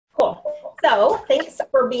So thanks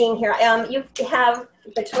for being here. You have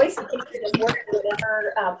the choice to take this work on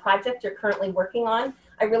whatever project you're currently working on.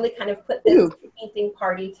 I really kind of put this painting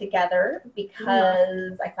party together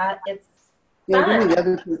because I thought it's fun. Give me the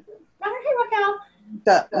other two. Hey, Raquel.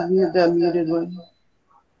 The muted one.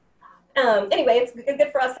 Anyway, it's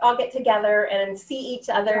good for us to all get together and see each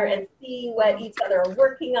other and see what each other are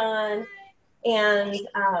working on, and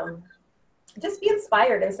just be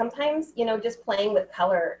inspired. And sometimes, you know, just playing with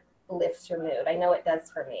color lifts your mood. I know it does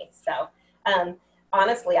for me. So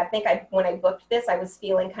honestly, I think when I booked this, I was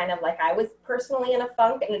feeling kind of like I was personally in a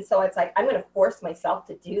funk, and so it's like I'm going to force myself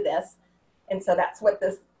to do this, and so that's what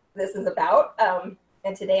this is about.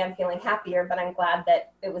 And today I'm feeling happier, but I'm glad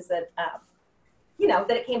that it was you know,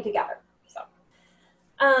 that it came together. So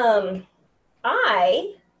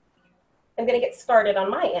I am going to get started on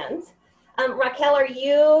my end. Raquel, are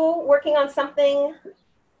you working on something?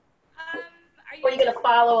 Or are you going to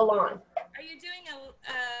follow along? Are you doing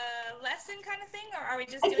a lesson kind of thing, or are we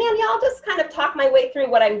just? Yeah, I'll just kind of talk my way through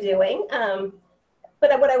what I'm doing.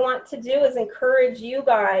 But what I want to do is encourage you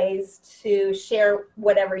guys to share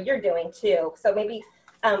whatever you're doing too. So maybe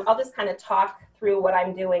I'll just kind of talk through what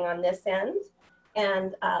I'm doing on this end,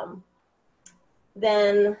 and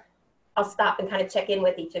then I'll stop and kind of check in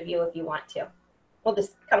with each of you if you want to. We'll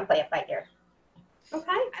just kind of play it by ear. Okay.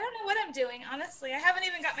 I don't know what I'm doing, honestly. I haven't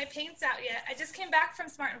even got my paints out yet. I just came back from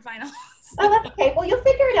Smart and Final. Oh, that's okay. Well, you'll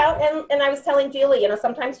figure it out. And I was telling Julie, you know,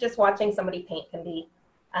 sometimes just watching somebody paint can be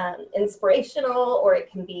inspirational, or it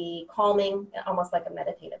can be calming, almost like a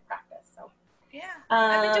meditative practice. So yeah,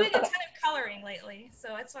 I've been doing a ton of coloring lately,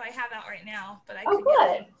 so that's what I have out right now. But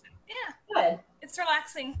good. Yeah, good. It's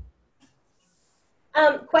relaxing.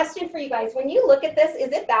 Question for you guys: when you look at this,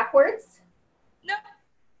 is it backwards? No.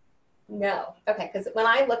 No. Okay, because when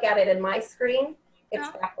I look at it in my screen, it's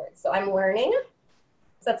backwards. So I'm learning.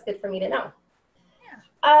 So that's good for me to know.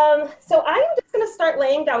 Yeah. So I'm just going to start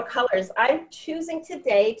laying down colors. I'm choosing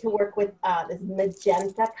today to work with this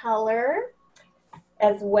magenta color,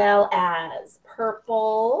 as well as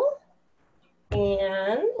purple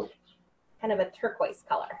and kind of a turquoise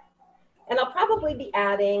color. And I'll probably be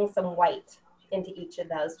adding some white into each of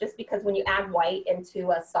those, just because when you add white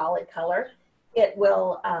into a solid color, it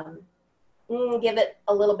will give it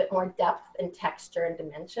a little bit more depth and texture and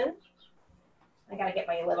dimension. I gotta get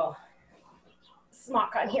my little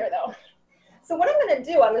smock on here though. So what I'm gonna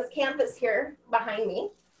do on this canvas here behind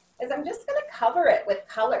me is I'm just gonna cover it with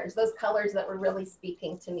colors, those colors that were really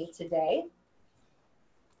speaking to me today.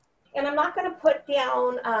 And I'm not gonna put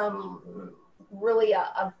down really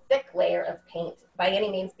a thick layer of paint by any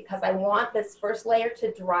means, because I want this first layer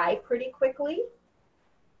to dry pretty quickly.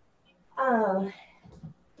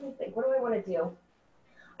 Let me think, what do I want to do?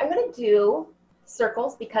 I'm going to do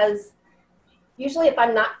circles, because usually if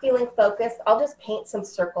I'm not feeling focused, I'll just paint some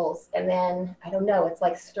circles, and then, I don't know, it's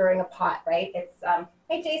like stirring a pot, right? It's,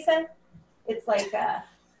 hey Jason, it's like,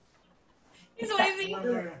 he's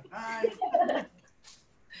waving.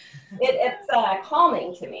 It's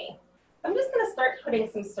calming to me. I'm just going to start putting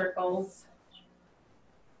some circles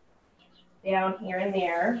down here and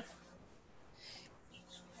there.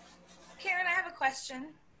 Karen, I have a question.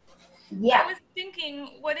 Yeah. I was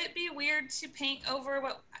thinking, would it be weird to paint over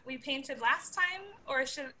what we painted last time, or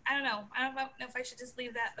should, I don't know if I should just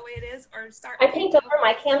leave that the way it is, or start. I paint over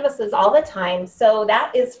my canvases all the time, so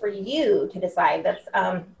that is for you to decide. That's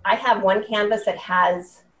I have one canvas that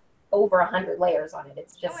has over 100 layers on it.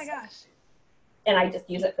 It's just, oh my gosh. And I just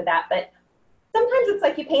use it for that. But sometimes it's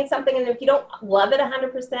like you paint something, and if you don't love it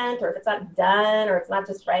 100%, or if it's not done, or it's not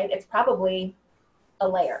just right, it's probably a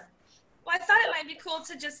layer. Well, I thought it might be cool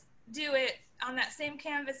to just do it on that same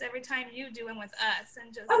canvas every time you do them with us,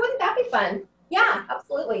 and just. Oh, wouldn't that be fun? Yeah,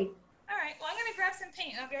 absolutely. All right. Well, I'm gonna grab some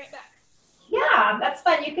paint. I'll be right back. Yeah, that's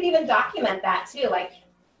fun. You could even document that too. Like,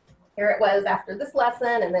 here it was after this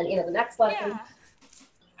lesson, and then, you know, the next lesson. Yeah.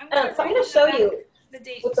 So I'm going to show you the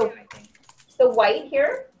date with too, I think. The white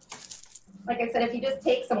here. Like I said, if you just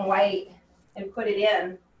take some white and put it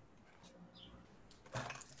in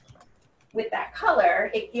with that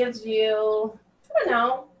color, it gives you, I don't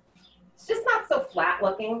know, it's just not so flat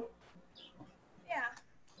looking. Yeah.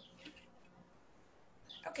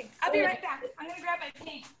 Okay, I'll be right back. I'm going to grab my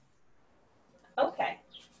paint. Okay.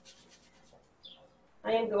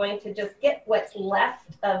 I am going to just get what's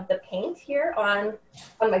left of the paint here on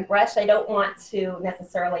my brush. I don't want to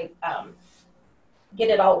necessarily get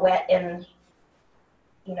it all wet and,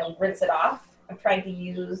 you know, rinse it off. I'm trying to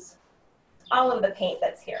use all of the paint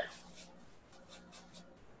that's here.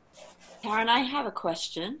 Karen, I have a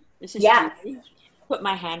question. This is Yes. Julie. Put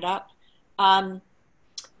my hand up.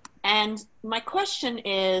 And my question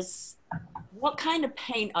is, What kind of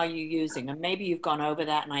paint are you using? And maybe you've gone over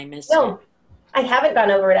that and I missed No, it. I haven't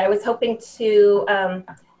gone over it. I was hoping to go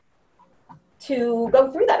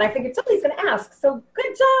through that, and I figured somebody's going to ask. So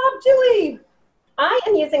good job, Julie. I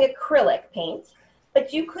am using acrylic paint,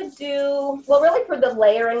 but you could do, well, really for the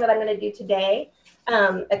layering that I'm going to do today,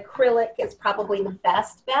 acrylic is probably the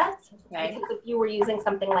best bet. Okay. Because if you were using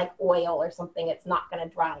something like oil or something, it's not going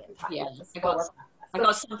to dry in time. Yeah, It's a slower process. I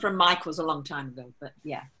got some from Michael's a long time ago, but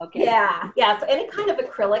yeah, okay. Yeah. So any kind of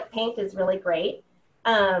acrylic paint is really great.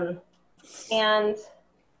 And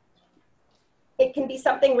it can be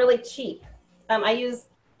something really cheap. I use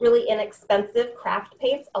really inexpensive craft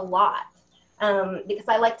paints a lot because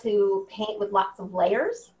I like to paint with lots of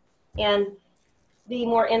layers. And the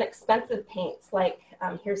more inexpensive paints, like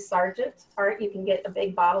here's Sargent Art, you can get a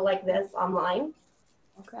big bottle like this online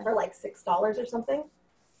for like $6 or something.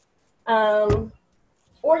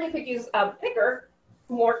 Or you could use a thicker,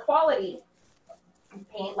 more quality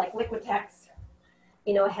paint like Liquitex,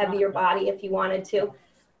 you know, a heavier body if you wanted to.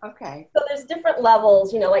 Okay. So there's different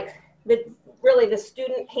levels, you know, like really the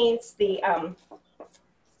student paints, the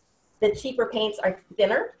cheaper paints are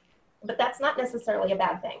thinner, but that's not necessarily a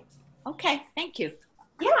bad thing. Okay, thank you.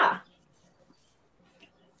 Yeah.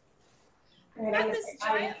 I got this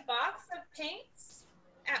giant box of paints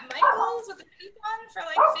at Michael's with a coupon for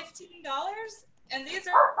like $15, and these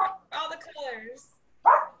are all the colors.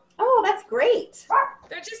 Oh, that's great.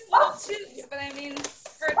 They're just little tubes, but I mean,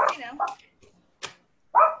 for, you know.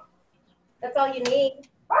 That's all you need.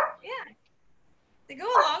 Yeah. They go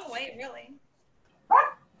a long way, really.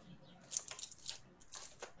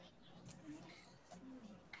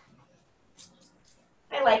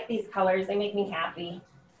 I like these colors. They make me happy.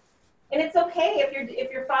 And it's okay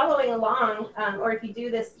if you're following along, or if you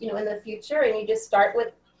do this, you know, in the future, and you just start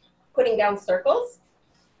with putting down circles.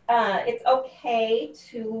 It's okay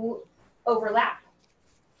to overlap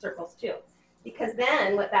circles too, because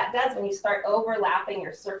then what that does when you start overlapping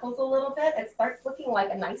your circles a little bit, it starts looking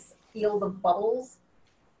like a nice field of bubbles,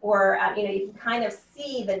 or you know, you can kind of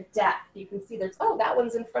see the depth. You can see there's, oh, that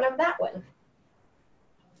one's in front of that one.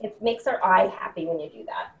 It makes our eye happy when you do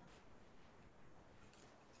that.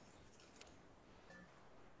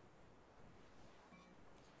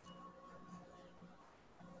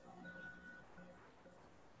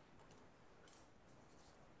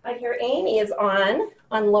 I hear Amy is on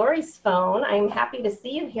Lori's phone. I'm happy to see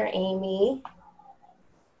you here, Amy.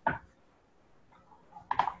 And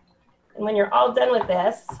when you're all done with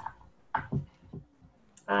this,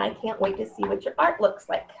 I can't wait to see what your art looks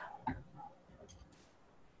like.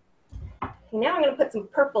 Now I'm going to put some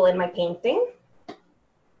purple in my painting.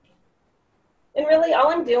 And really all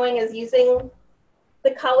I'm doing is using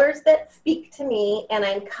the colors that speak to me, and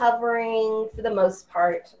I'm covering, for the most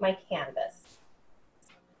part, my canvas.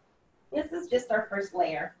 This is just our first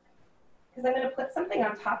layer, because I'm going to put something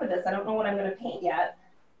on top of this. I don't know what I'm going to paint yet.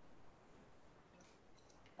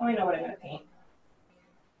 Oh, I know what I'm going to paint.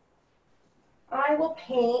 I will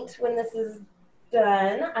paint, when this is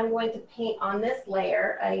done, I'm going to paint on this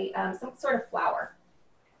layer some sort of flower,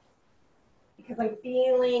 because I'm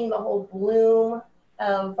feeling the whole bloom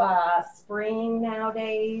of spring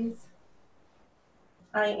nowadays.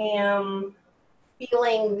 I am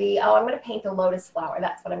feeling I'm going to paint a lotus flower.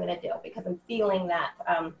 That's what I'm going to do, because I'm feeling that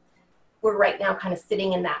we're right now kind of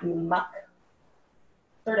sitting in that muck,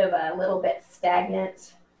 sort of a little bit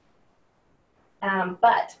stagnant.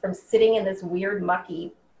 But from sitting in this weird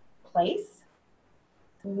mucky place,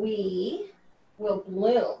 we will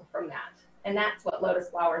bloom from that. And that's what lotus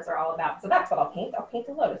flowers are all about. So that's what I'll paint. I'll paint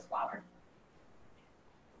a lotus flower.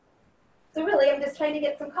 So really, I'm just trying to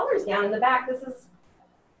get some colors down in the back. This is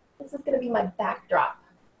going to be my backdrop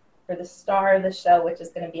for the star of the show, which is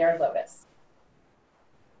going to be our lotus.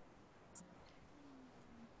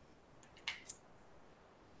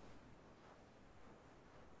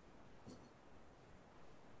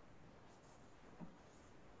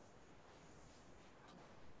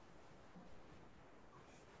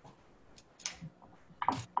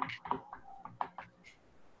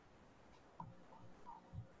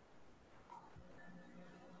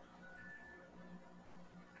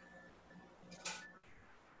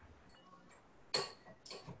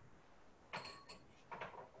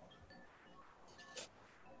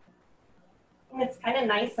 It's kind of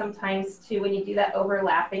nice sometimes too, when you do that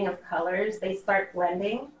overlapping of colors, they start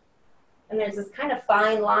blending. And there's this kind of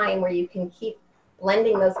fine line where you can keep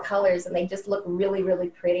blending those colors and they just look really, really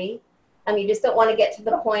pretty. You just don't want to get to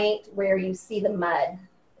the point where you see the mud.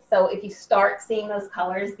 So if you start seeing those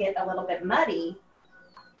colors get a little bit muddy,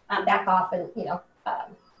 back off and, you know,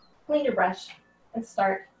 clean your brush and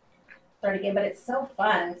start again. But it's so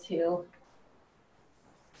fun to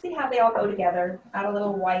See how they all go together. Add a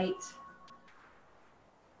little white.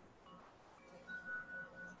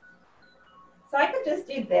 So I could just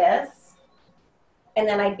do this and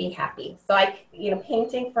then I'd be happy. So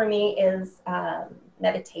painting for me is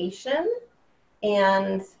meditation,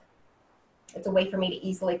 and it's a way for me to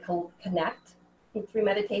easily connect through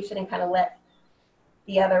meditation and kind of let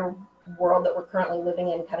the other world that we're currently living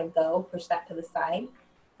in kind of go, push that to the side.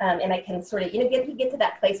 And I can sort of, you get to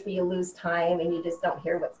that place where you lose time and you just don't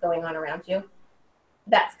hear what's going on around you.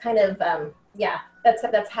 That's kind of,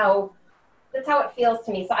 that's how it feels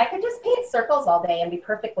to me. So I could just paint circles all day and be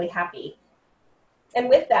perfectly happy. And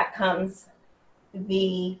with that comes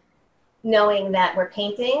the knowing that we're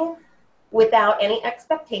painting without any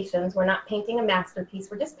expectations. We're not painting a masterpiece.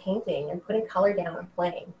 We're just painting and putting color down and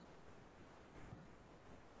playing.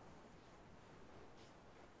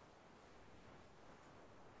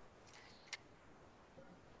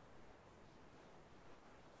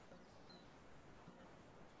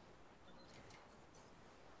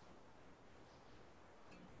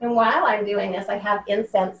 And while I'm doing this, I have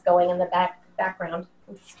incense going in the background.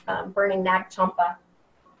 I'm burning Nag Champa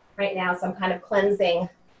right now, so I'm kind of cleansing.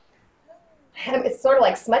 It's sort of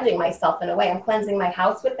like smudging myself in a way. I'm cleansing my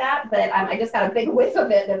house with that, but I just got a big whiff of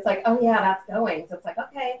it, and it's like, oh yeah, that's going. So it's like,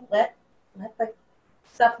 okay, let the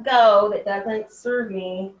stuff go that doesn't serve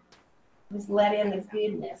me. Just let in the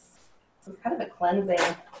goodness. So it's kind of a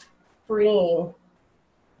cleansing, freeing.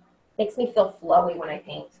 Makes me feel flowy when I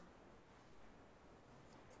paint.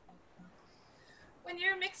 When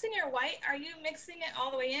you're mixing your white, are you mixing it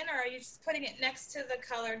all the way in, or are you just putting it next to the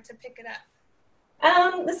color to pick it up?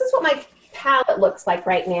 This is what my palette looks like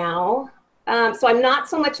right now. So I'm not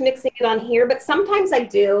so much mixing it on here, but sometimes I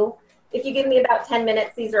do. If you give me about 10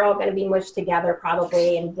 minutes, these are all going to be mushed together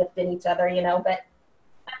probably and dipped in each other, But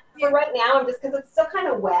for right now, I'm just, because it's still kind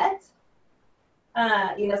of wet, so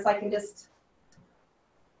I can just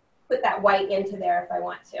put that white into there if I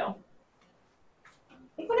want to. I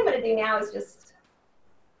think what I'm going to do now is just,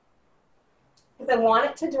 because I want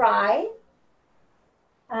it to dry,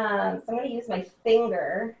 so I'm going to use my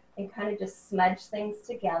finger and kind of just smudge things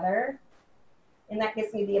together. And that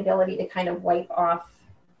gives me the ability to kind of wipe off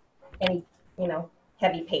any,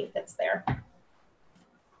 heavy paint that's there.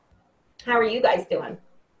 How are you guys doing?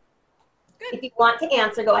 Good. If you want to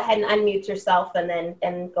answer, go ahead and unmute yourself and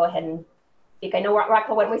then go ahead and speak. I know,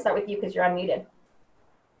 Raquel, why don't we start with you because you're unmuted.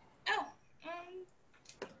 Oh,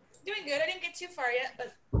 doing good. I didn't get too far yet,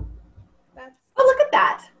 but that's... Oh, look at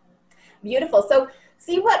that. Beautiful. So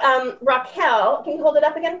see what Raquel, can you hold it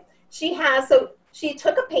up again? She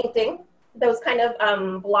took a painting, those kind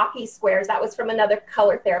of blocky squares. That was from another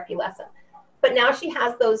color therapy lesson. But now she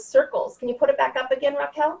has those circles. Can you put it back up again,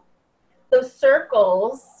 Raquel? Those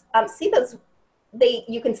circles, see those,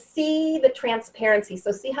 you can see the transparency.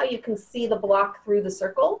 So see how you can see the block through the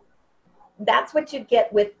circle? That's what you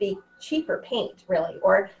get with the cheaper paint, really,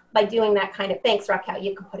 or by doing that kind of, thanks, Raquel,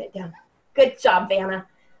 you can put it down. Good job, Vanna.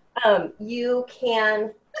 You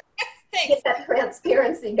can get that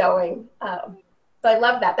transparency going. So I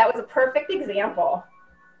love that. That was a perfect example.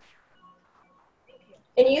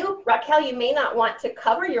 And you, Raquel, you may not want to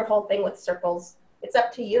cover your whole thing with circles. It's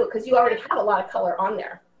up to you because you already have a lot of color on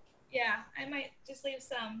there. Yeah, I might just leave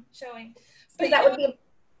some showing. Because that would be a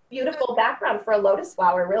beautiful background for a lotus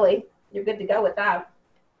flower, really. You're good to go with that.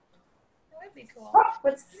 That would be cool.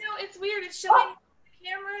 What's, It's weird. It's showing the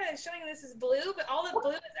camera and it's showing this is blue, but all the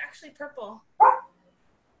blue is actually purple.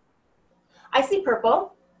 I see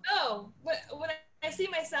purple. Oh, when I see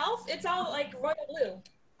myself, it's all like royal blue.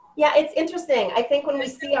 Yeah, it's interesting. I think when we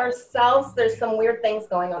see ourselves, there's some weird things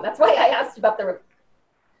going on. That's why I asked about the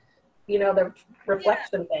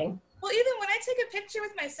reflection thing. Well, even when I take a picture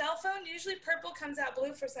with my cell phone, usually purple comes out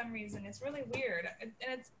blue for some reason. It's really weird. And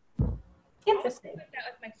it's interesting. Like that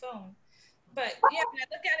with my phone. But yeah, when I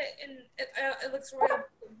look at it, and it looks real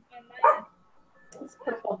blue on my end. It's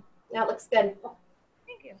purple. Now it looks good.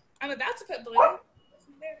 Thank you. I'm about to put blue.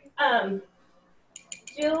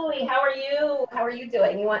 Julie, how are you? How are you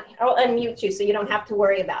doing? I'll unmute you so you don't have to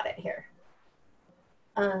worry about it here.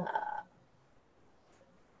 Unmute.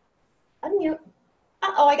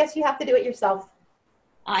 Oh, I guess you have to do it yourself.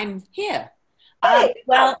 I'm here. Hey,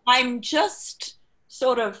 well, I'm just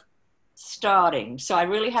sort of starting, so I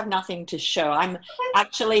really have nothing to show. I'm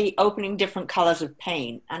actually opening different colors of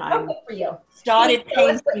paint, and I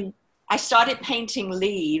started painting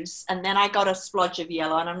leaves, and then I got a splodge of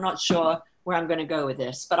yellow, and I'm not sure where I'm going to go with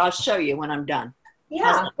this, but I'll show you when I'm done.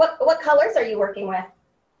 Yeah. What colors are you working with?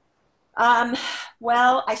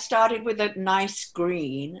 Well, I started with a nice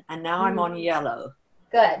green, and now I'm on yellow.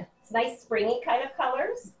 Good. It's nice springy kind of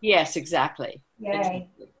colors. Yes, exactly. Yay. Exactly.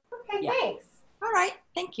 Yeah. thanks. All right,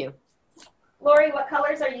 thank you. Lori, what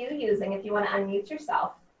colors are you using if you want to unmute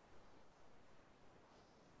yourself?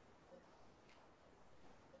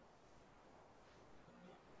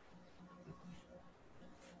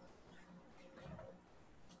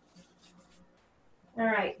 All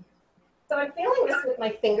right. So I'm feeling this with my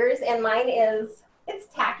fingers, and mine is, it's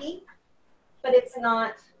tacky, but it's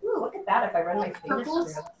not, ooh, look at that if I run my fingers through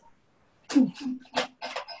it.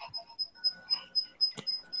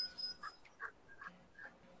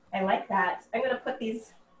 I like that. I'm going to put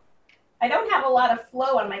these, I don't have a lot of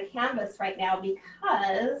flow on my canvas right now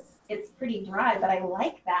because it's pretty dry, but I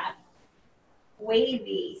like that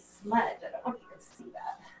wavy smudge. I don't know if you can see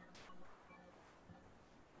that.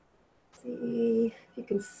 See if you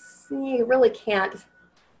can see, you really can't,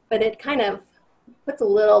 but it kind of puts a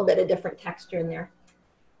little bit of different texture in there.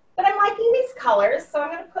 But I'm liking these colors, so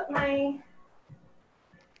I'm going to put my,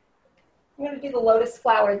 I'm going to do the lotus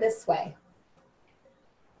flower this way.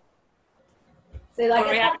 So like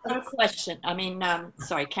Sorry, I have a question. I mean,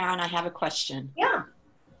 sorry, Karen, I have a question. Yeah.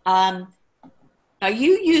 Are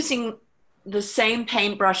you using the same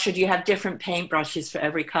paintbrush, or do you have different paintbrushes for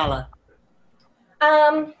every color?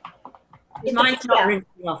 Mine's not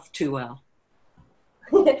rinsing off too well.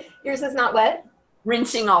 Yours is not what?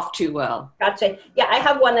 Rinsing off too well. Gotcha. Yeah, I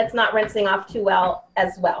have one that's not rinsing off too well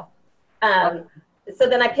as well. So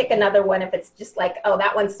then I pick another one if it's just like, oh,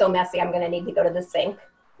 that one's so messy, I'm going to need to go to the sink.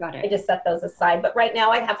 Got it. I just set those aside. But right now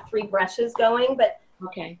I have 3 brushes going. But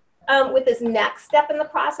okay. With this next step in the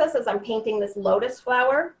process, as I'm painting this lotus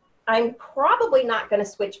flower, I'm probably not going to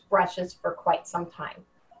switch brushes for quite some time.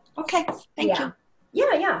 Okay, thank you.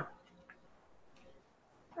 Yeah, yeah.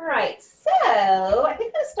 All right, so I think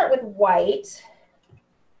I'm going to start with white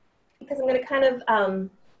because I'm going to kind of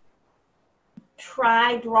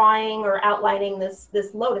try drawing or outlining this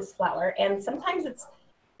lotus flower. And sometimes it's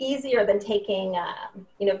easier than taking,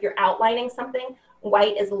 you know, if you're outlining something,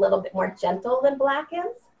 white is a little bit more gentle than black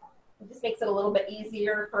is. It just makes it a little bit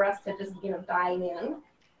easier for us to just, you know, dive in.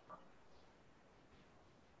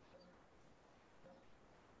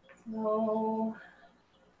 So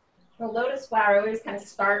the lotus flower, I always kind of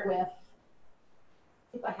start with,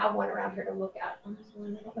 if I have one around here to look at. I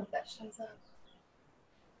don't know if that shows up.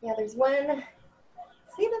 Yeah, there's one.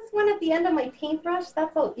 See this one at the end of my paintbrush?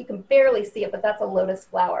 That's a, you can barely see it, but that's a lotus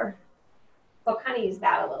flower. So I'll kind of use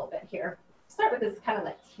that a little bit here. Start with this kind of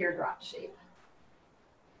like teardrop shape.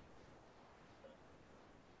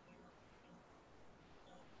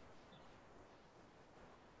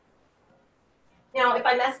 Now, if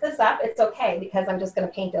I mess this up, it's okay because I'm just going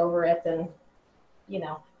to paint over it and, you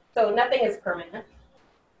know, so nothing is permanent.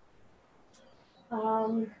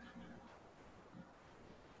 Let's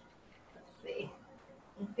see.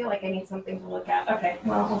 I feel like I need something to look at. Okay,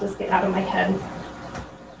 well, I'll just get out of my head.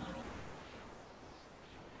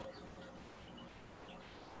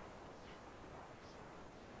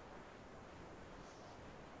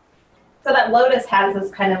 So that lotus has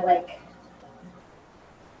this kind of like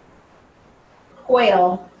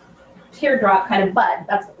coil, teardrop kind of bud.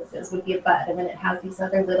 That's what this is, would be a bud. And then it has these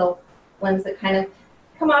other little ones that kind of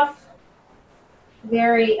come off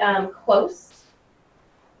very close.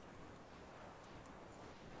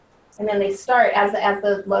 And then they start, as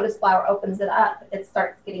the lotus flower opens it up, it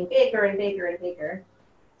starts getting bigger and bigger and bigger.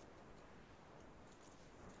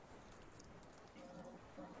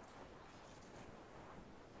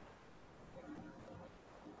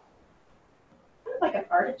 Kind of like an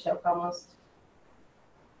artichoke almost.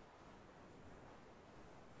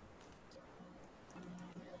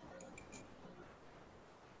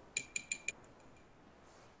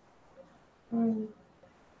 Mm.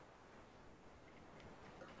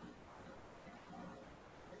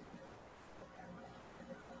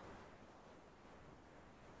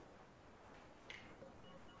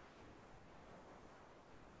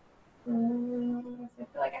 I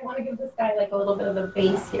feel like I want to give this guy like a little bit of a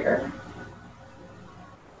base here.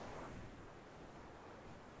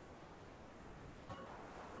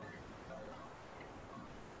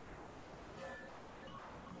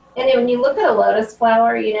 And when you look at a lotus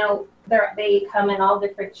flower, you know, they come in all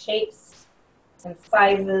different shapes and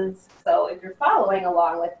sizes. So if you're following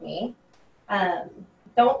along with me,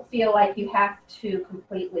 don't feel like you have to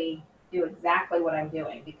completely do exactly what I'm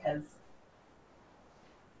doing because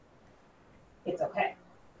it's okay.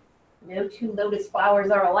 No 2 lotus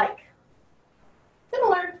flowers are alike.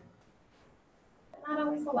 Similar, but not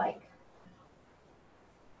always alike.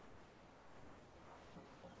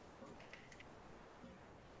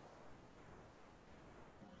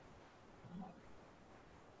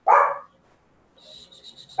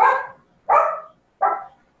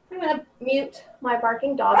 going to mute my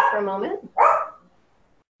barking dog for a moment.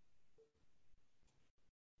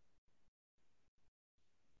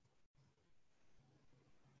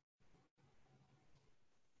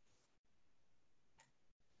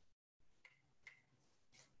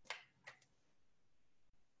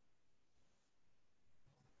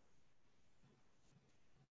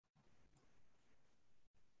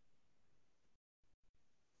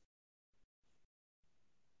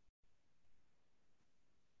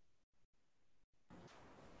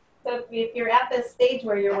 So if you're at this stage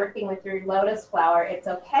where you're working with your lotus flower, it's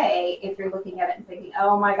okay if you're looking at it and thinking,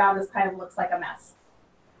 oh my God, this kind of looks like a mess.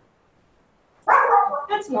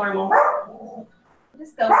 That's normal.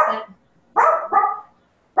 Just go sit.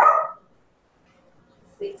 Let's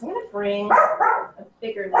see, so I'm going to bring a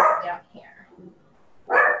bigger leaf down here.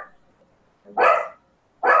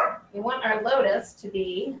 We want our lotus to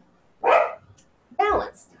be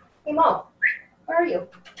balanced. Hey, Mo, where are you?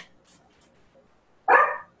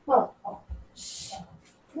 Mo, shh,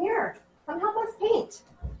 come here. Come help us paint.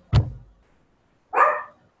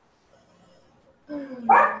 And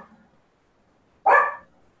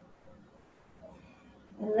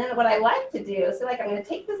then what I like to do, so like I'm going to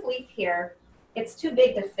take this leaf here. It's too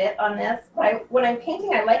big to fit on this. But when I'm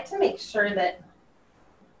painting, I like to make sure that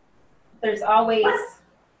there's always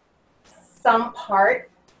some part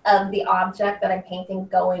of the object that I'm painting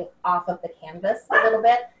going off of the canvas a little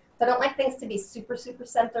bit. So I don't like things to be super, super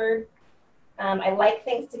centered. I like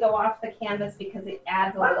things to go off the canvas because it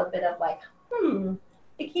adds a little bit of like,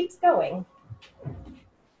 it keeps going.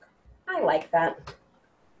 I like that.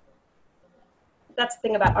 That's the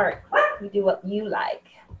thing about art. You do what you like.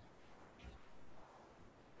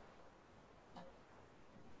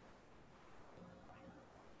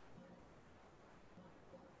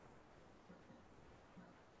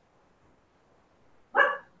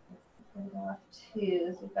 Go off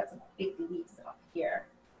two, so we've got some big leaves off here,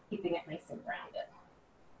 keeping it nice and rounded.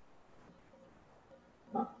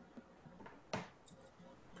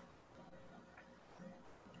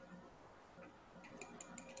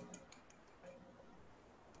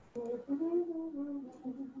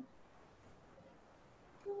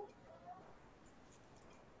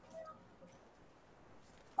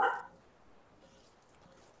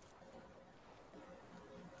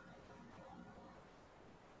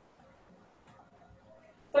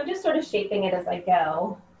 So I'm just sort of shaping it as I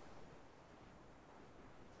go.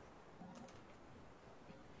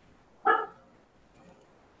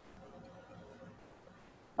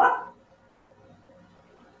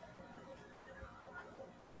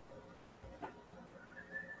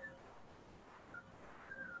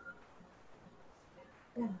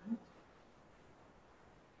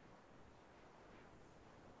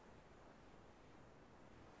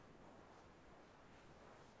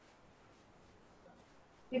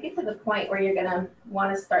 You get to the point where you're going to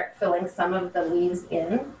want to start filling some of the leaves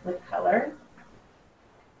in with color.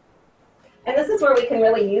 And this is where we can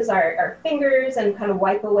really use our fingers and kind of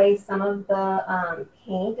wipe away some of the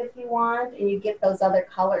paint if you want, and you get those other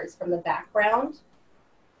colors from the background.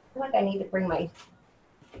 I feel like I need to bring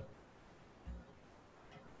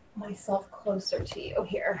myself closer to you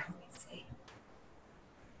here. Let me see.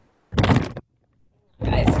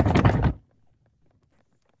 Guys.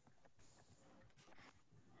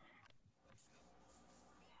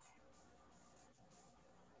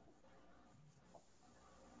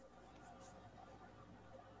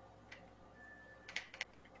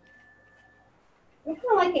 I'm kind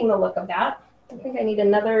of liking the look of that. I think I need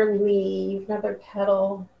another leaf, another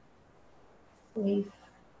petal, leaf,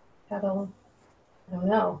 petal. I don't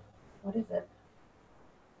know. What is it?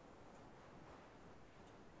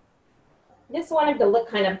 I just wanted to look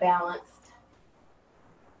kind of balanced.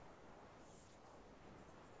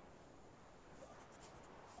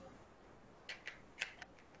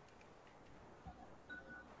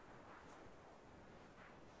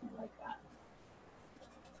 Like that.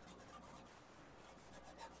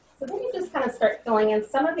 So then you just kind of start filling in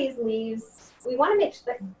some of these leaves. We want to make sure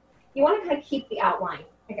that you want to kind of keep the outline,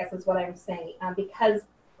 I guess is what I'm saying, because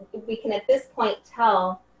we can at this point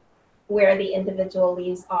tell where the individual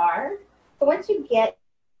leaves are. So once you get,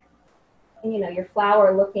 your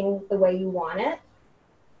flower looking the way you want it,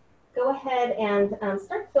 go ahead and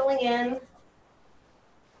start filling in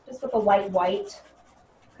just with a white,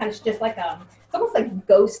 kind of just like it's almost like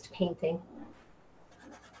ghost painting.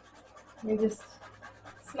 You're just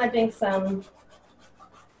smudging some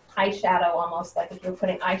eyeshadow, almost like if you're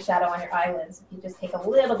putting eyeshadow on your eyelids. You just take a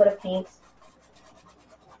little bit of paint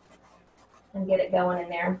and get it going in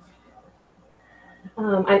there.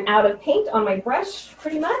 I'm out of paint on my brush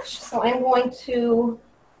pretty much, so I'm going to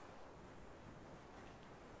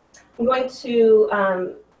I'm going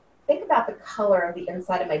to think about the color of the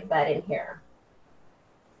inside of my bud in here.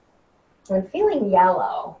 I'm feeling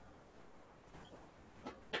yellow.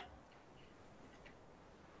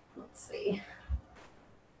 Let's see.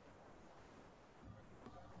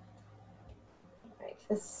 All right,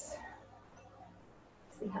 this,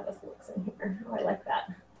 see how this looks in here. Oh, I like that.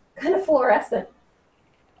 Kind of fluorescent.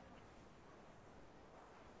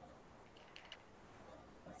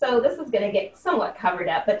 So this is going to get somewhat covered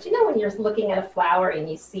up, but you know when you're looking at a flower and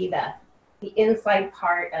you see the inside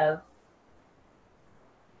part of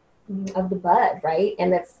the bud, right?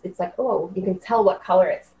 And it's like, oh, you can tell what color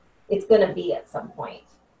it's going to be at some point.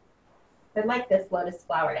 I'd like this lotus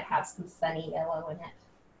flower to have some sunny yellow in it.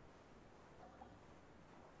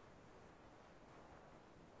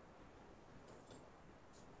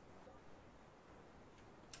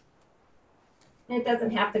 And it doesn't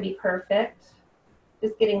have to be perfect.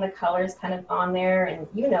 Just getting the colors kind of on there, and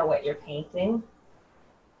you know what you're painting.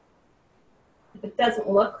 If it doesn't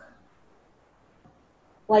look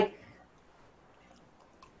like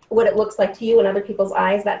what it looks like to you and other people's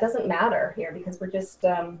eyes, that doesn't matter here, because we're just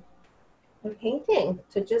we're painting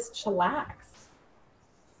to just chillax.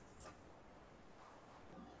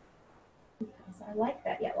 So I like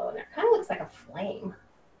that yellow in there. Kind of looks like a flame.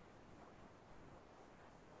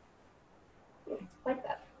 Yeah, like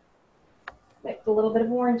that. Like a little bit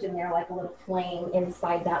of orange in there, like a little flame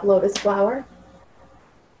inside that lotus flower.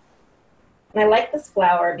 And I like this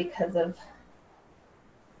flower because of,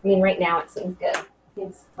 I mean, right now it seems good.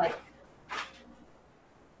 It's like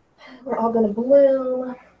we're all going to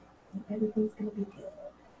bloom. Everything's going to be good.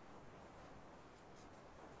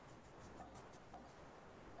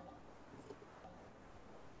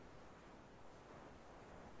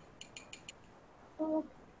 Oh.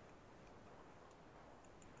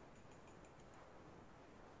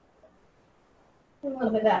 A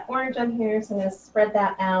little bit of that orange on here, so I'm going to spread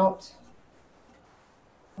that out.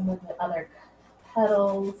 Some of the other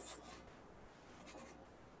petals.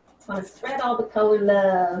 I want to spread all the color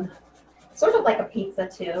love. Sort of like a pizza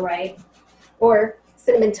too, right? Or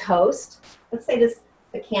cinnamon toast. Let's say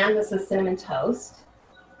the canvas is cinnamon toast.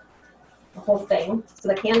 The whole thing. So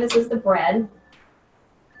the canvas is the bread.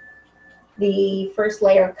 The first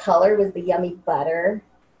layer of color was the yummy butter.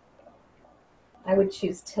 I would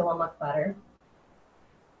choose Tillamook butter.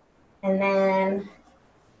 And then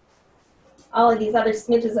all of these other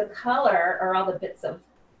smidges of color are all the bits of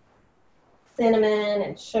cinnamon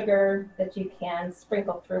and sugar that you can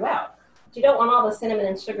sprinkle throughout. But you don't want all the cinnamon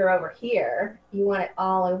and sugar over here. You want it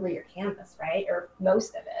all over your canvas, right? Or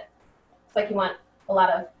most of it. It's like you want a lot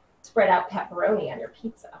of spread out pepperoni on your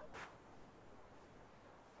pizza.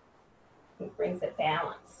 It brings it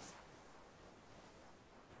balance.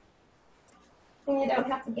 And you don't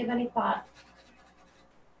have to give any thought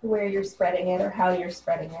to where you're spreading it or how you're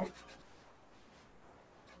spreading it.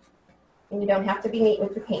 And you don't have to be neat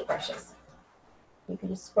with your paintbrushes. You can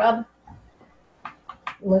just scrub,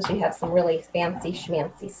 unless you have some really fancy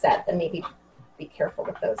schmancy set, then maybe be careful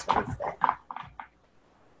with those ones. But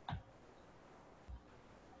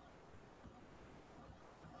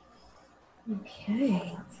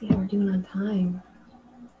okay, let's see how we're doing on time.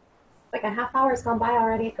 Like a half hour has gone by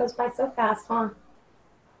already. It goes by so fast, huh?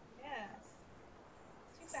 Yes.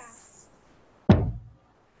 Too fast.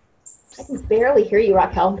 I can barely hear you,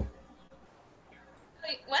 Raquel.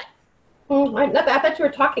 Wait, what? I thought you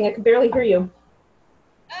were talking. I could barely hear you.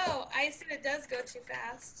 Oh, I said it does go too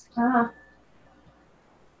fast. Uh-huh.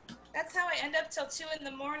 That's how I end up till 2 in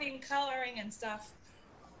the morning coloring and stuff.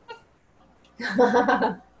 Before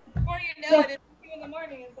you know it, it's 2 in the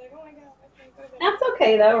morning. It's like, oh my God, I can't go there. That's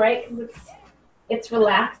okay though, right? Because it's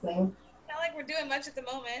relaxing. It's not like we're doing much at the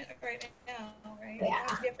moment right now, right? Yeah. We have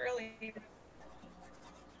to be up early.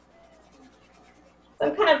 So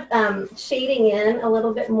I'm kind of shading in a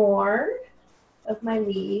little bit more of my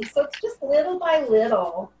leaves. So it's just little by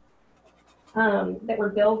little that we're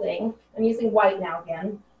building. I'm using white now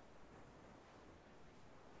again.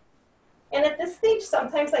 And at this stage,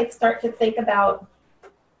 sometimes I start to think about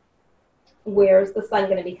where's the sun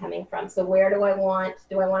going to be coming from. So where do I want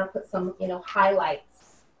to put some,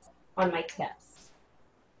 highlights on my tips?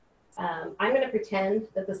 I'm going to pretend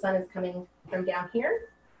that the sun is coming from down here,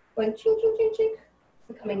 going ching, ching, ching, ching,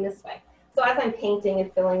 and coming this way. So as I'm painting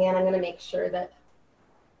and filling in, I'm going to make sure that,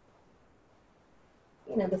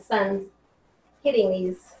 the sun's hitting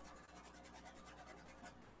these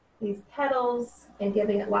petals and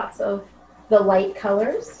giving it lots of the light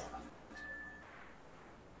colors.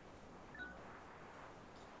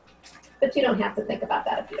 But you don't have to think about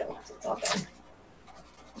that if you don't want to. It's all good.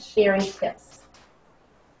 Sharing tips.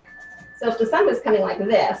 So if the sun was coming like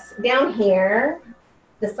this, down here,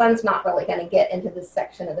 the sun's not really going to get into this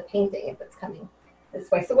section of the painting if it's coming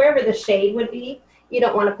this way. So wherever the shade would be, you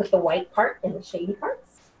don't want to put the white part in the shady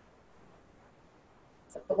parts.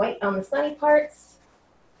 Put the white on the sunny parts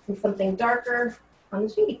and something darker on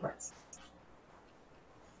the shady parts.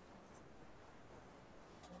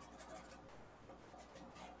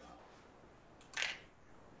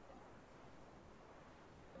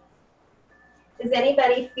 Is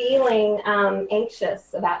anybody feeling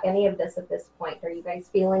anxious about any of this at this point? Are you guys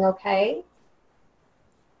feeling okay?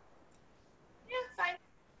 Yeah, fine.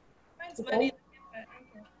 Mine's Okay. muddy. But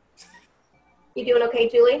okay. You doing okay,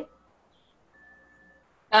 Julie?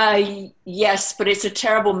 Yes, but it's a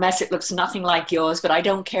terrible mess. It looks nothing like yours, but I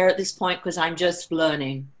don't care at this point because I'm just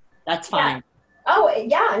learning. That's fine. Yeah. Oh,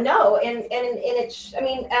 yeah, no. And it's, I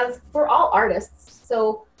mean, as we're all artists,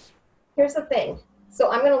 so here's the thing.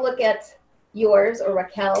 So I'm going to look at yours or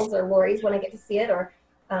Raquel's or Lori's when I get to see it, or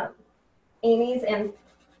Amy's, and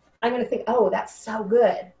I'm going to think, oh, that's so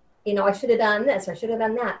good. You know, I should have done this or I should have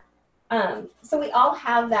done that. So we all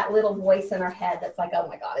have that little voice in our head that's like, oh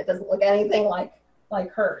my God, it doesn't look anything like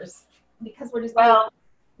hers, because we're just, well,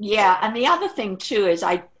 yeah. And the other thing too is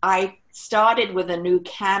I started with a new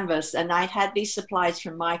canvas, and I've had these supplies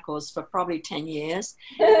from Michael's for probably 10 years.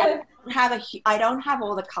 I don't have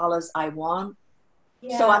all the colors I want.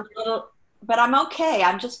 yeah. So I'm a little, but I'm okay.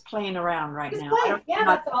 I'm just playing around right Just now. play. Yeah,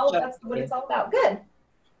 that's what it's all about. Good.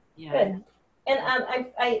 Yeah. Good. And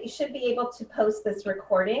I should be able to post this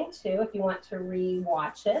recording too if you want to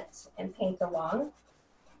re-watch it and paint along,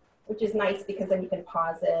 which is nice because then you can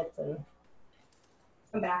pause it and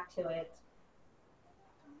come back to it.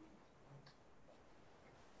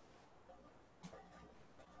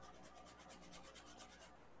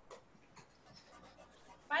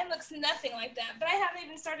 Mine looks nothing like that, but I haven't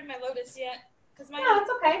even started my Lotus yet because mine Yeah, it's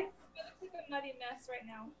okay. it looks like a muddy mess right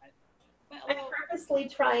now. I'm purposely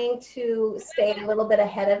trying to stay a little bit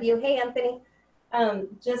ahead of you. Hey, Anthony.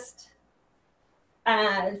 Just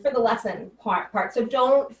for the lesson part. So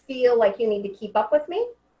don't feel like you need to keep up with me.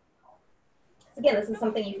 Again, this is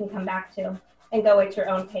something you can come back to and go at your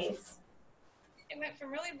own pace. It went from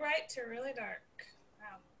really bright to really dark.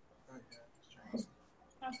 Wow.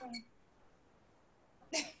 Awesome.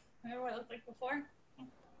 Remember what it looked like before? Oh,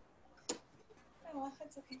 well,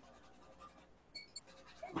 that's okay.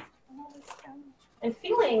 I'm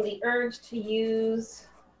feeling the urge to use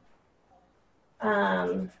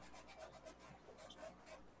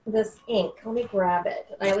this ink. Let me grab it.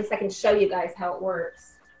 At least I can show you guys how it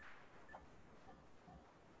works.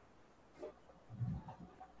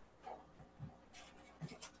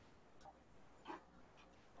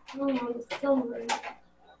 Oh, silver.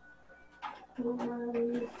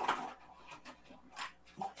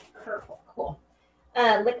 Purple, cool.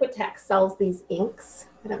 Liquitex sells these inks.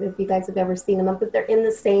 I don't know if you guys have ever seen them, but they're in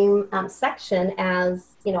the same section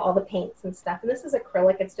as, you know, all the paints and stuff. And this is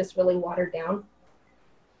acrylic. It's just really watered down.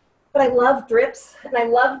 But I love drips, and I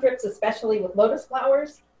love drips especially with lotus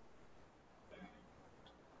flowers.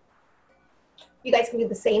 You guys can do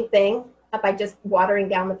the same thing by just watering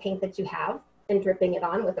down the paint that you have and dripping it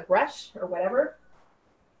on with a brush or whatever.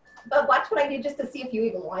 But watch what I do just to see if you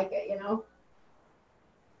even like it, you know?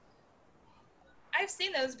 I've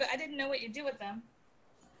seen those, but I didn't know what you do with them.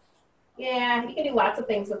 Yeah, you can do lots of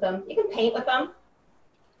things with them. You can paint with them.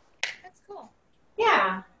 That's cool.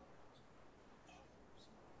 Yeah.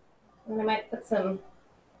 And I might put some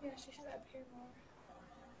Yeah, she should up here more.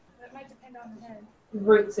 That might depend on the head.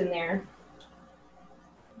 roots in there.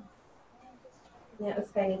 Yeah, this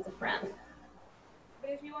guy needs a friend.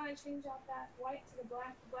 But if you want to change out that white to the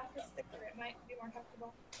black is thicker. It might be more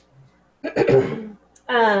comfortable.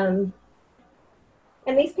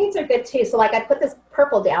 And these paints are good too. So like I put this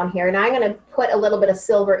purple down here, and I'm going to put a little bit of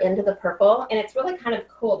silver into the purple. And it's really kind of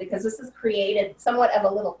cool because this has created somewhat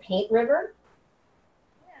of a little paint river.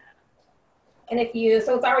 Yeah. And if you,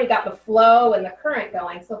 so it's already got the flow and the current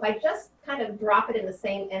going. So if I just kind of drop it in the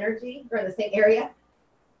same energy or in the same area,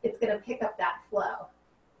 it's going to pick up that flow.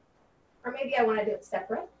 Or maybe I want to do it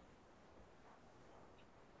separate.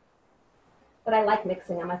 But I like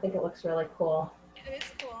mixing them. I think it looks really cool. It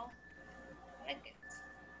is cool. I like it.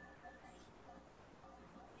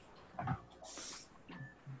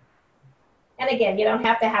 And again, you don't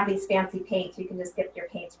have to have these fancy paints. You can just get your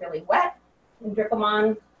paints really wet and drip them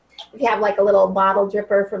on. If you have like a little bottle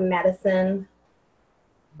dripper from Medicine,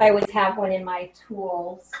 I always have one in my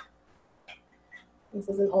tools. This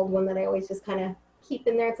is an old one that I always just kind of keep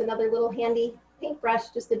in there. It's another little handy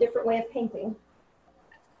paintbrush, just a different way of painting.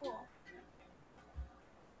 Cool.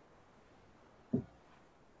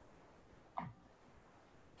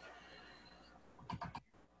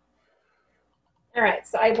 All right,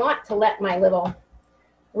 so I want to let my little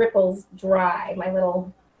ripples dry, my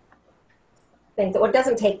little things. Well, it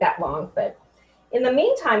doesn't take that long, but in the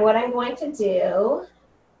meantime, what I'm going to do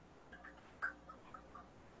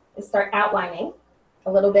is start outlining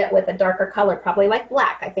a little bit with a darker color, probably like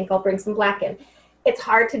black. I think I'll bring some black in. It's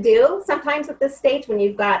hard to do sometimes at this stage when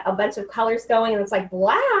you've got a bunch of colors going and it's like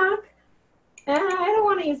black. I don't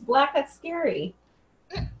want to use black, that's scary.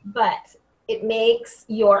 But it makes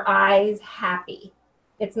your eyes happy.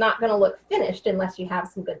 It's not going to look finished unless you have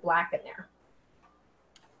some good black in there.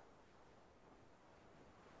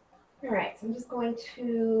 All right, so I'm just going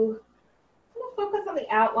to focus on the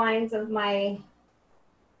outlines of my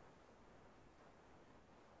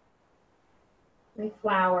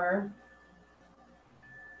flower.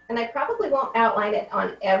 And I probably won't outline it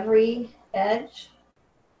on every edge.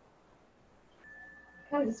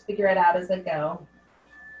 Kind of just figure it out as I go.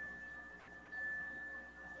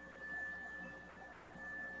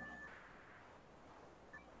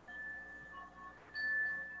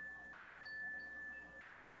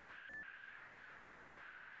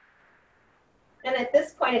 And at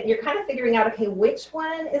this point, you're kind of figuring out, okay, which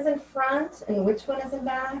one is in front and which one is in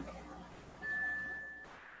back.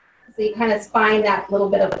 So you kind of find that little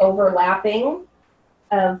bit of overlapping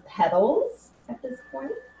of petals at this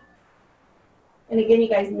point. And again, you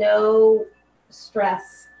guys, no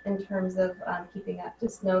stress in terms of keeping up.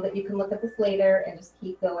 Just know that you can look at this later and just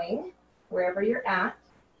keep going wherever you're at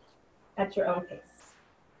your own pace.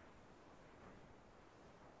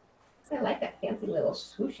 I like that fancy little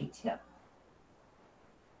swooshy tip.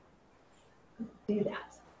 Do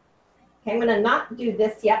that. Okay, I'm going to not do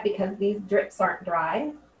this yet because these drips aren't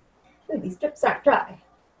dry. Ooh, these drips aren't dry.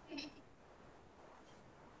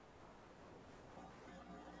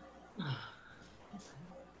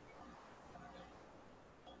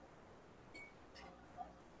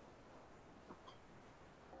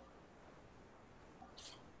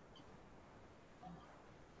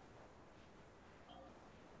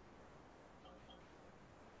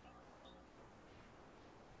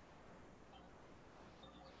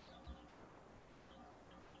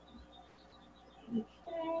 Okay,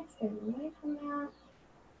 stay away from that.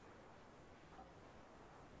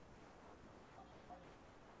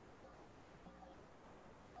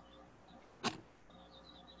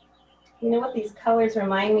 You know what these colors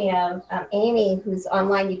remind me of? Amy, who's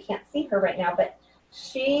online, you can't see her right now, but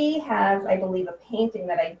she has, I believe, a painting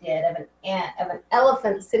that I did of an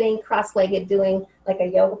elephant sitting cross-legged doing like a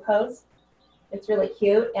yoga pose. It's really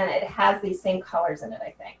cute, and it has these same colors in it,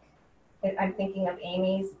 I think. I'm thinking of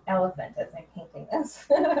Amy's elephant as I'm painting this.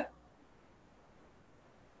 The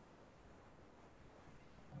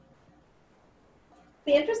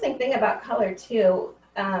interesting thing about color, too,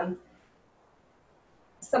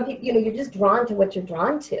 some people, you know, you're just drawn to what you're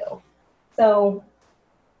drawn to. So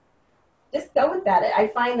just go with that. I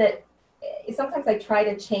find that sometimes I try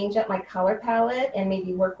to change up my color palette and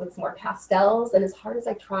maybe work with some more pastels. And as hard as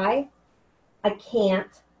I try, I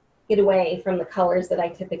can't get away from the colors that I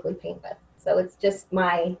typically paint with. So it's just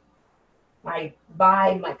my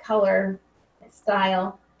vibe, my color, my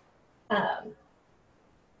style.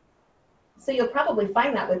 So you'll probably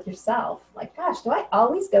find that with yourself. Like, gosh, do I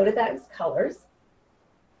always go to those colors?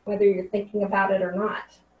 Whether you're thinking about it or not.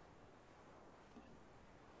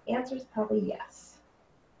 The answer is probably yes.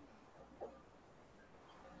 I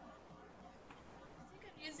think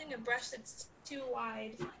I'm using a brush that's too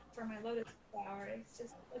wide for my lotus flower. It's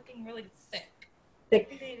just looking really thick.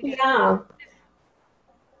 Yeah.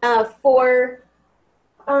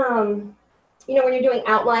 You know, when you're doing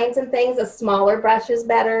outlines and things, a smaller brush is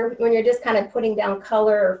better. When you're just kind of putting down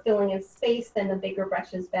color or filling in space, then the bigger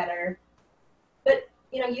brush is better. But,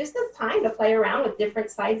 you know, use this time to play around with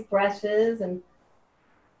different size brushes and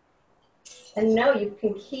know you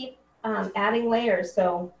can keep adding layers.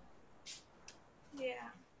 So yeah,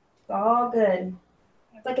 it's all good.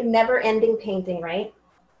 It's like a never-ending painting, right?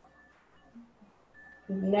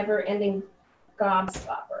 Never-ending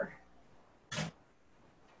gobstopper.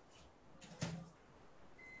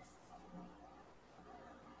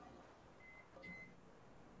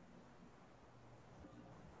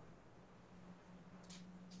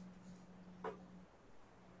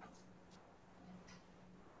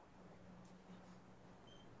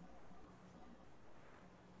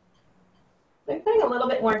 I'm putting a little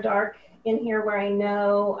bit more dark in here where I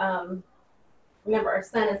know, remember our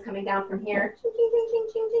sun is coming down from here. Ching, ching, ching, ching,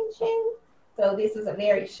 ching, ching, ching. So this is a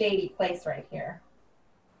very shady place right here.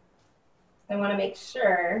 I want to make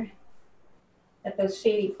sure that those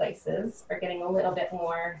shady places are getting a little bit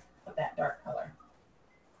more of that dark color.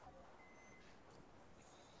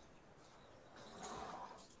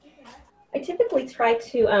 I typically try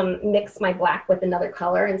to mix my black with another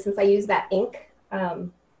color, and since I use that ink,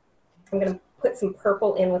 I'm going to put some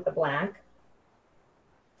purple in with the black.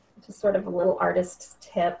 Just sort of a little artist's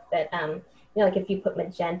tip that, you know, like if you put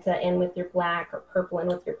magenta in with your black or purple in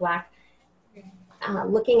with your black,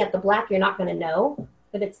 looking at the black, you're not going to know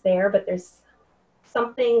that it's there, but there's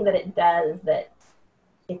something that it does that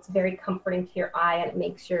it's very comforting to your eye, and it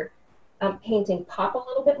makes your painting pop a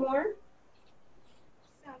little bit more.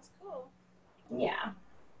 Sounds cool. Yeah.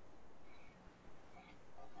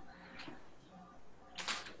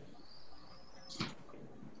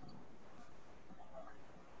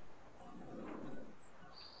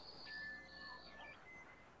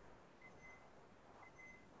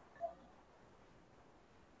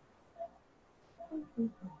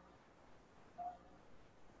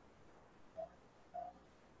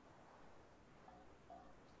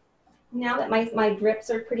 Now that my drips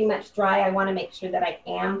are pretty much dry, I want to make sure that I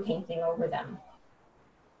am painting over them.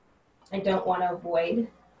 I don't want to avoid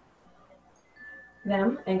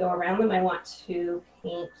them and go around them. I want to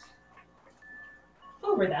paint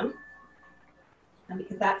over them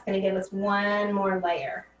because that's going to give us one more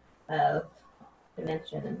layer of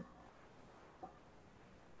dimension and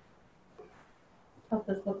help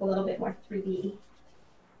this look a little bit more 3D.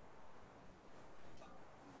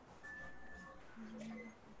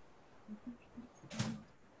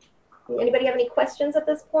 Anybody have any questions at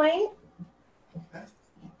this point? Okay.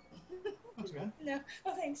 That's good. No.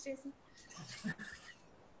 Oh, thanks, Jason. I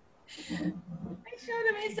showed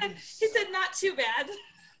him. He said not too bad.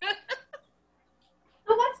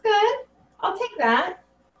 Oh, that's good. I'll take that.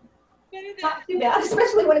 Not too bad,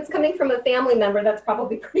 especially when it's coming from a family member. That's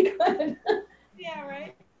probably pretty good. Yeah,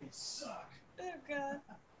 right? You suck. Oh, God.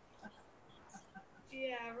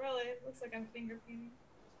 Yeah, really. It looks like I'm finger painting.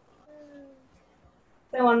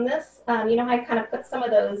 So on this, you know how I kind of put some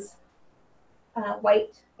of those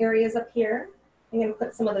white areas up here? I'm going to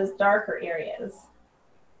put some of those darker areas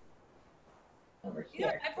over here. You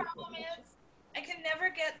know what my problem is? I can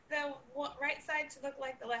never get the right side to look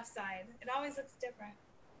like the left side. It always looks different.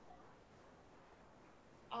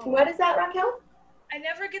 Oh. What is that, Raquel? I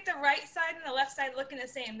never get the right side and the left side looking the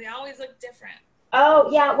same. They always look different.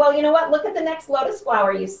 Oh, yeah. Well, you know what? Look at the next lotus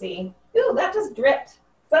flower you see. Ooh, that just dripped.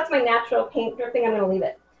 So that's my natural paint dripping. I'm going to leave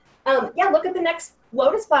it. Yeah, look at the next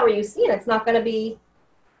lotus flower you see, and it's not going to be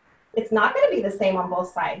the same on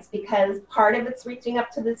both sides because part of it's reaching up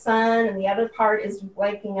to the sun and the other part is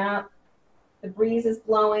waking up. The breeze is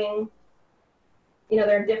blowing. You know,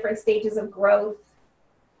 there are different stages of growth.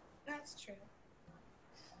 That's true.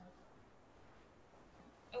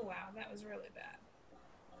 Oh, wow. That was really bad.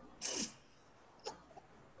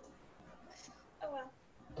 Oh, well.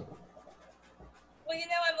 Well, you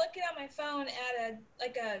know, I'm looking on my phone at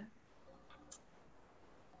like an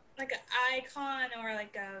icon or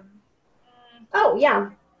like a Oh, yeah.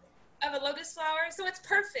 of a lotus flower, so it's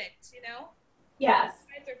perfect, you know? Yes.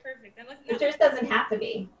 The sides are perfect. I'm looking It at just doesn't have to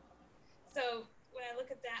be. So when I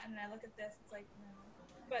look at that and I look at this, it's like, no.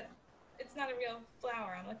 But it's not a real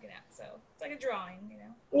flower I'm looking at, so it's like a drawing, you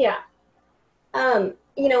know? Yeah.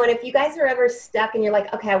 You know, and if you guys are ever stuck and you're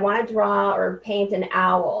like, okay, I want to draw or paint an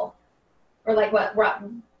owl, or like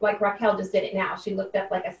like Raquel just did it now. She looked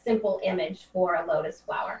up like a simple image for a lotus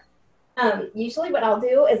flower. Usually what I'll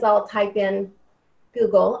do is I'll type in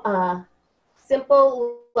Google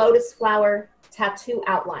simple lotus flower tattoo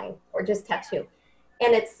outline or just tattoo.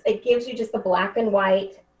 And it gives you just a black and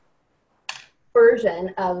white version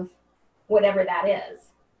of whatever that is.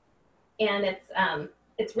 And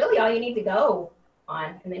it's really all you need to go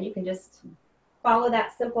on. And then you can just follow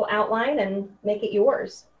that simple outline and make it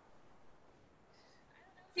yours.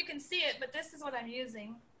 You can see it, but this is what I'm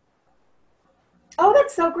using. Oh,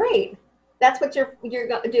 that's so great. That's what you're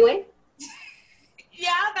doing?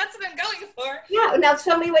 Yeah, that's what I'm going for. Yeah, now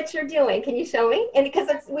show me what you're doing. Can you show me? And because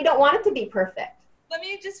we don't want it to be perfect. Let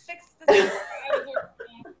me just fix this.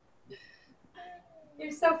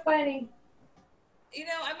 You're so funny. You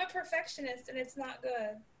know, I'm a perfectionist, and it's not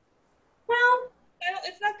good. Well,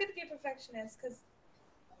 it's not good to be a perfectionist because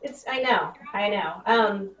I know.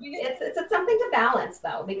 It's something to balance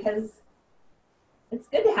though, because it's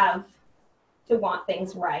good to want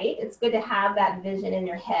things right. It's good to have that vision in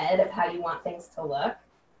your head of how you want things to look.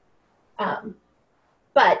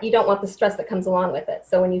 But you don't want the stress that comes along with it.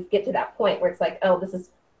 So when you get to that point where it's like, oh, this is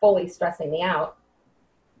fully stressing me out.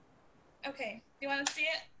 Okay. Do you want to see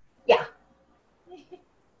it? Yeah.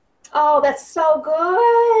 Oh, that's so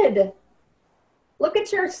good. Look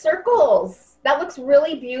at your circles. That looks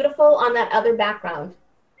really beautiful on that other background.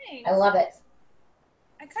 Thanks. I love it.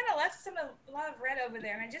 I kind of left some of a lot of red over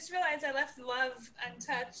there, and I just realized I left love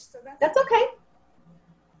untouched, so That's okay.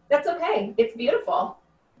 That's okay. It's beautiful.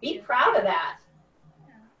 Be proud of that.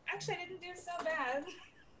 Yeah. Actually, I didn't do so bad.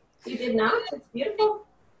 You did not? It's beautiful.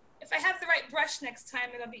 If I have the right brush next time,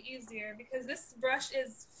 it'll be easier, because this brush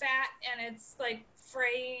is fat and it's like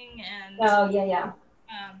fraying and. Oh, yeah, yeah.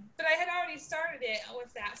 But I had already started it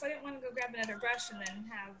with that, so I didn't want to go grab another brush and then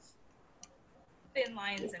have thin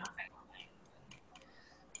lines and fat lines.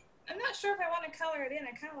 I'm not sure if I want to color it in.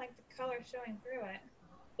 I kind of like the color showing through it.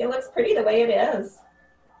 It looks pretty the way it is.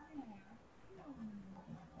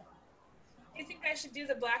 Do you think I should do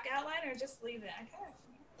the black outline or just leave it?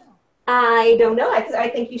 I don't know. I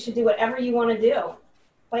think you should do whatever you want to do.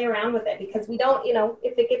 Play around with it, because we don't, you know,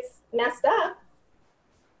 if it gets messed up,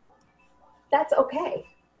 that's okay,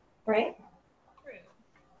 right? True.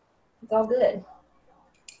 It's all good.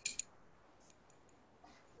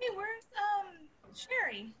 Hey, where's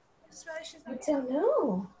Sherry? I just realized she's I not don't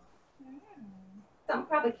know. here. Some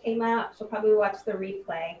probably came out. She'll probably watch the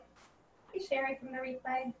replay. Hey, Sherry from the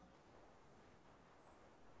replay.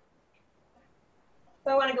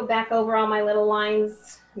 So I want to go back over all my little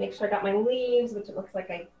lines, make sure I got my leaves, which it looks like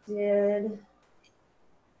I did.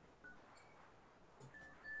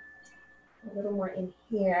 A little more in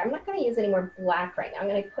here. I'm not going to use any more black right now. I'm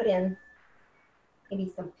going to put in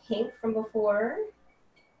maybe some pink from before,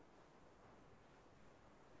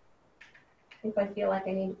 if I feel like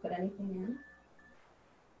I need to put anything in.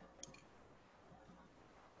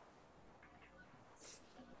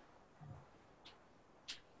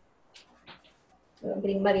 So I'm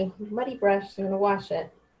getting muddy brush. I'm going to wash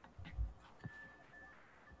it.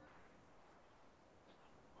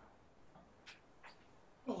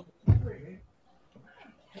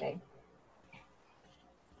 Okay.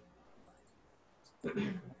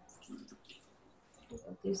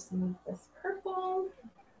 I'll do some of this purple.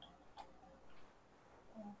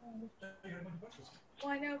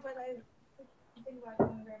 Well, I know, but I think about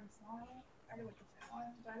going to grab a smaller one. I do with the fat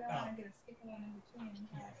one, but I don't want to get a sticky one in between.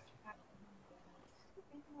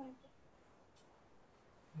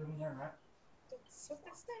 Living there, right? That's what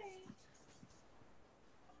they say.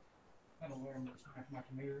 I don't wear them, but smack my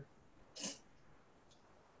computer.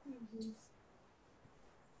 Did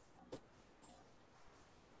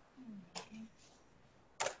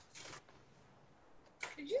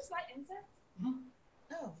you just light incense? Mm-hmm.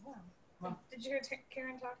 Oh, wow. Well. Did you hear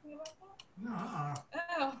Karen talking about that? No.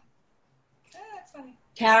 Oh. That's funny.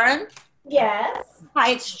 Karen? Yes.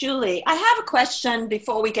 Hi, it's Julie. I have a question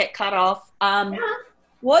before we get cut off. Yeah.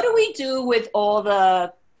 What do we do with all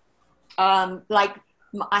the, like,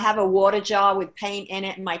 I have a water jar with paint in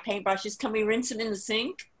it and my paintbrushes. Can we rinse it in the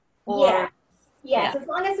sink? Or, Yes. Yes, as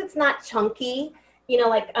long as it's not chunky. You know,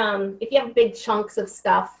 like if you have big chunks of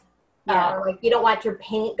stuff, like you don't want your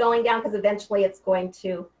paint going down, because eventually it's going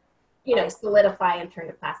to, you know, solidify and turn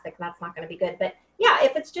to plastic, and that's not going to be good. But yeah,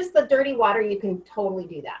 if it's just the dirty water, you can totally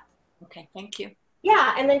do that. Okay, thank you.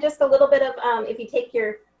 Yeah, and then just a little bit of, if you take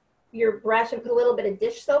your brush and put a little bit of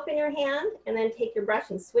dish soap in your hand, and then take your brush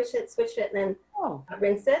and swish it, and then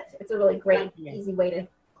rinse it. It's a really great, easy way to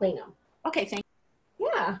clean them. Okay, thank you.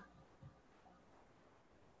 Yeah.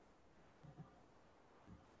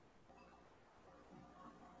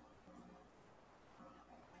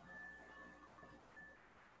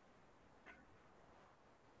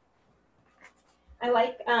 I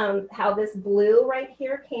like how this blue right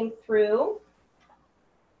here came through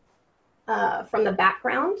from the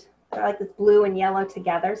background. I like this blue and yellow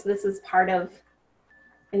together. So this is part of,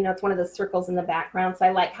 you know, it's one of the circles in the background. So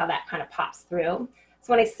I like how that kind of pops through.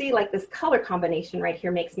 So when I see like this color combination right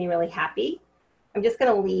here makes me really happy. I'm just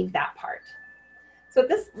going to leave that part. So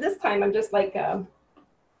this time I'm just like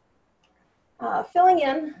filling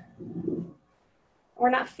in, or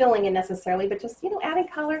not filling in necessarily, but just, you know, adding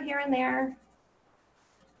color here and there.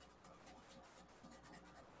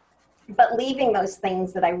 But leaving those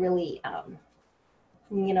things that I really,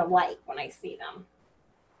 you know, like when I see them.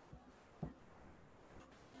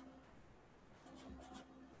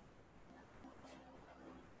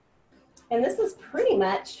 And this is pretty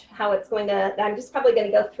much how it's going to, I'm just probably going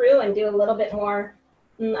to go through and do a little bit more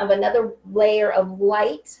of another layer of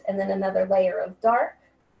light and then another layer of dark.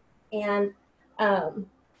 And then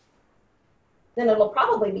it'll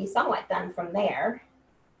probably be somewhat done from there.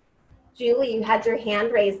 Julie, you had your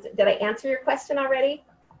hand raised. Did I answer your question already?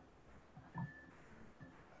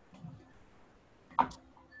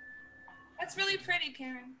 That's really pretty,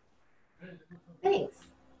 Karen. Thanks.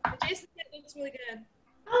 Jason said it looks really good.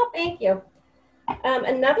 Oh, thank you.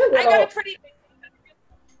 Another little. I got a pretty good.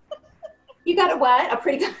 You got a what? A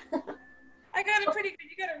pretty good. I got a pretty good.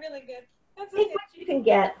 You got a really good. That's Think okay. what you can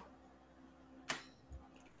get.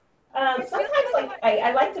 Sometimes like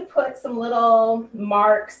I like to put some little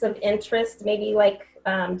marks of interest, maybe like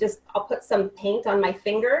just I'll put some paint on my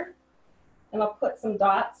finger and I'll put some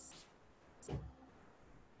dots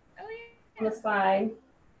on the side.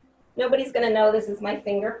 Nobody's gonna know this is my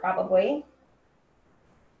finger probably.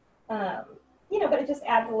 You know, but it just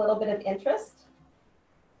adds a little bit of interest.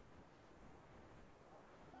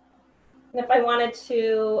 And if I wanted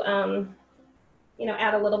to, you know,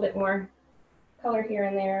 add a little bit more color here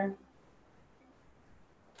and there.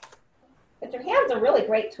 But your hands are really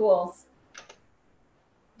great tools.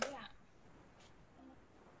 Yeah.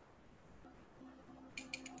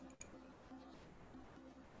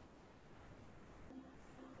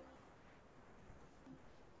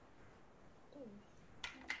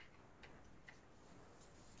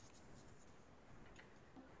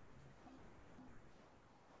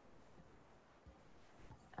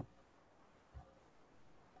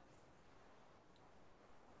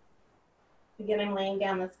 Again, I'm laying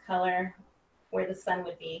down this color where the sun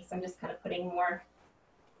would be. So I'm just kind of putting more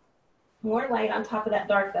light on top of that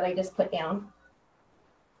dark that I just put down.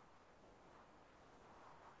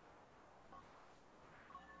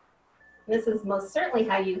 This is most certainly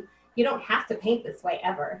how you don't have to paint this way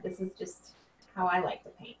ever. This is just how I like to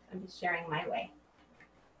paint. I'm just sharing my way.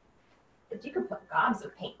 But you could put gobs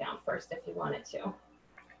of paint down first if you wanted to.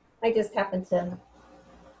 I just happen to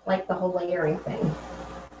like the whole layering thing.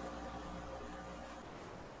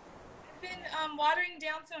 Watering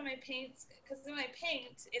down some of my paints because when I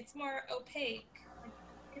paint, it's more opaque.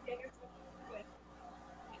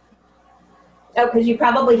 Oh, because you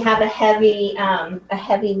probably have a heavy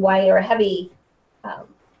white or a heavy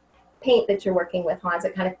paint that you're working with, huh? Is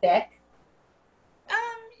it kind of thick?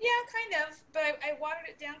 Yeah, kind of. But I watered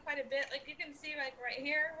it down quite a bit. Like you can see, like right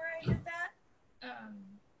here where I did that.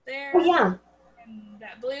 There. Oh yeah. And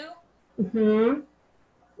that blue. Mm-hmm.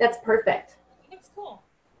 That's perfect. It looks cool.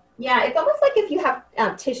 Yeah, it's almost like if you have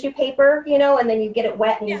tissue paper, you know, and then you get it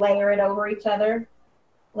wet and you layer it over each other,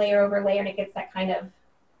 layer over layer, and it gets that kind of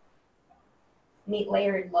neat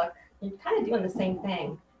layered look. You're kind of doing the same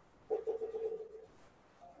thing.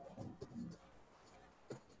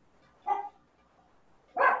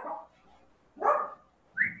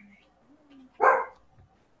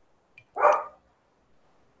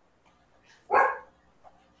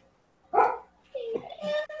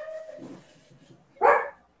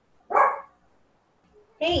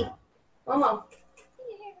 Hey, Momo.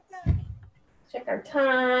 Check our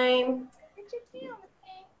time.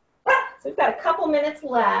 So we've got a couple minutes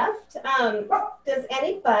left. Does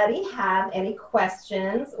anybody have any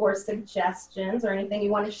questions or suggestions or anything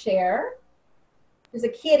you want to share? There's a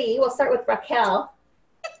kitty. We'll start with Raquel.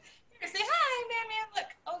 Here, say hi, Meow Meow. Look.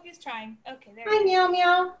 Oh, he's trying. Okay, there. Hi, Meow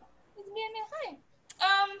Meow. It's Meow Meow. Hi.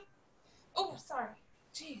 Oh, sorry.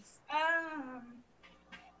 Jeez.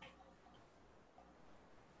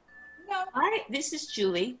 No. Hi, this is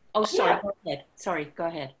Julie. Oh, sorry. Yeah. Go ahead. Sorry, go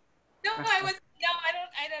ahead. No, I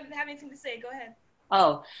don't have anything to say. Go ahead.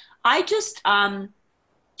 Oh, I just, I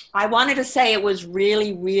wanted to say it was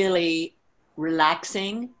really, really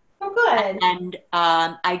relaxing. Oh, good. And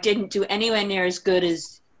I didn't do anywhere near as good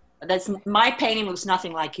as, my painting looks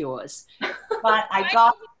nothing like yours. But I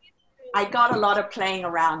got a lot of playing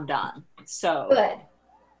around done. So. Good.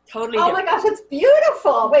 Totally Oh different. my gosh, it's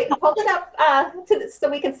beautiful. Wait, hold it up so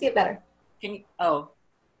we can see it better. Can you, oh.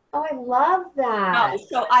 Oh, I love that. No,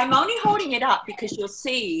 so I'm only holding it up because you'll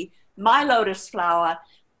see my lotus flower.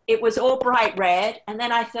 It was all bright red. And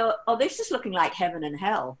then I thought, oh, this is looking like heaven and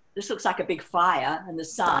hell. This looks like a big fire and the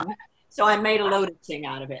sun. So I made a lotus thing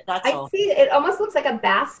out of it. That's all. I see. It almost looks like a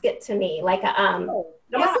basket to me. Like a,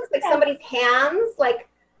 it almost looks like somebody's hands, like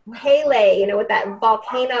Pele, you know, with that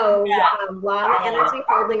volcano lava energy,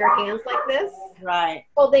 holding her hands like this. Right.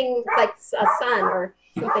 Holding like a sun or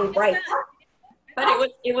something bright. But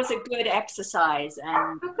it was a good exercise,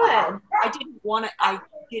 and Oh, good. I didn't want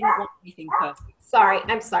anything perfect. Sorry,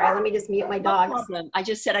 I'm sorry. Let me just mute my No dogs. problem. I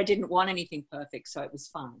just said I didn't want anything perfect, so it was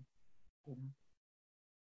fun.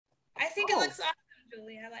 I think it looks awesome,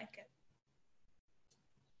 Julie. I like it.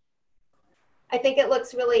 I think it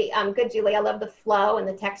looks really good, Julie. I love the flow and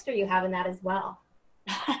the texture you have in that as well.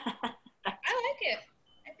 I like it.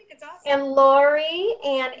 I think it's awesome. And Lori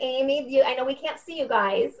and Amy, I know we can't see you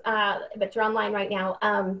guys, but you're online right now.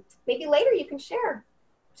 Maybe later you can share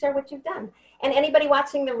what you've done. And anybody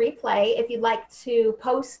watching the replay, if you'd like to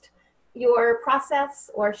post your process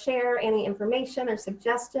or share any information or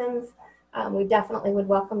suggestions, we definitely would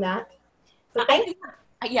welcome that. So thanks.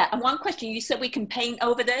 Yeah, and one question, you said we can paint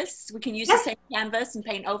over this? We can use the same canvas and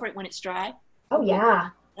paint over it when it's dry? Oh, yeah.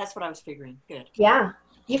 That's what I was figuring. Good. Yeah.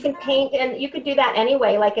 You can paint, and you could do that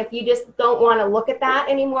anyway. Like if you just don't want to look at that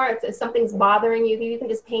anymore, if something's bothering you, you can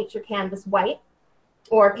just paint your canvas white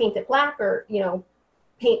or paint it black, or, you know,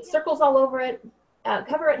 paint circles all over it,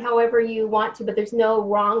 cover it however you want to, but there's no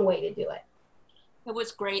wrong way to do it. It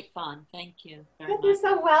was great fun. Thank you very Good, much. you're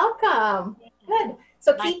so welcome. Good.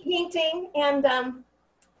 So Nice. keep painting, and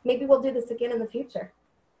maybe we'll do this again in the future.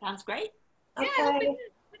 Sounds great. Yeah, I hope we Okay. do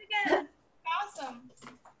it again. Awesome.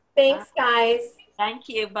 Thanks, guys. Thank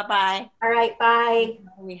you. Bye-bye. All right, bye.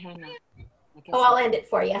 How do we hang up? I guess Oh, I'll end it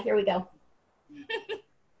for you. Here we go.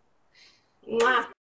 Mwah.